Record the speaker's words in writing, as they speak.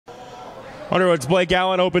Underwood's Blake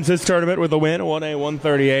Allen opens his tournament with a win, 1A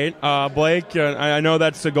 138. Blake, I know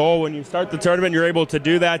that's the goal. When you start the tournament, you're able to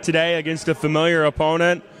do that today against a familiar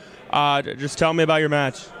opponent. Just tell me about your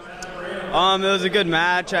match. It was a good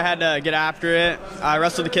match. I had to get after it. I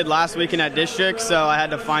wrestled a kid last weekend at district, so I had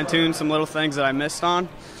to fine-tune some little things that I missed on.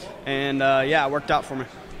 And, yeah, it worked out for me.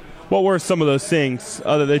 What were some of those things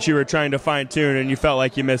that you were trying to fine-tune and you felt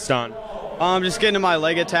like you missed on? Just getting to my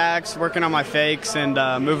leg attacks, working on my fakes, and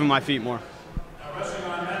moving my feet more.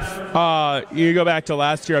 You go back to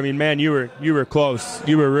last year. I mean, man, you were close.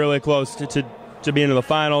 You were really close to being in the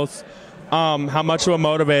finals. How much of a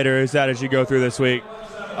motivator is that as you go through this week?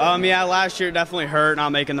 Yeah, last year it definitely hurt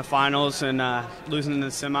not making the finals and losing in the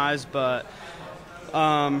semis, but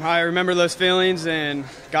I remember those feelings and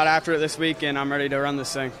got after it this week, and I'm ready to run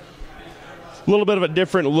this thing. A little bit of a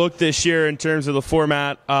different look this year in terms of the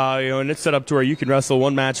format, and it's set up to where you can wrestle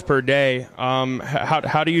one match per day.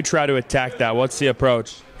 How do you try to attack that? What's the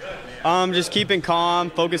approach? Just keeping calm,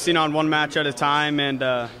 focusing on one match at a time, and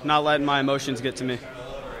not letting my emotions get to me.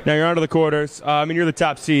 Now you're on to the quarters. I mean, you're the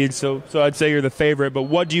top seed, so I'd say you're the favorite. But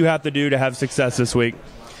what do you have to do to have success this week?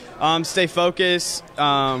 Stay focused,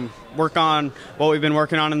 work on what we've been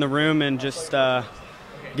working on in the room, and just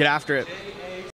get after it.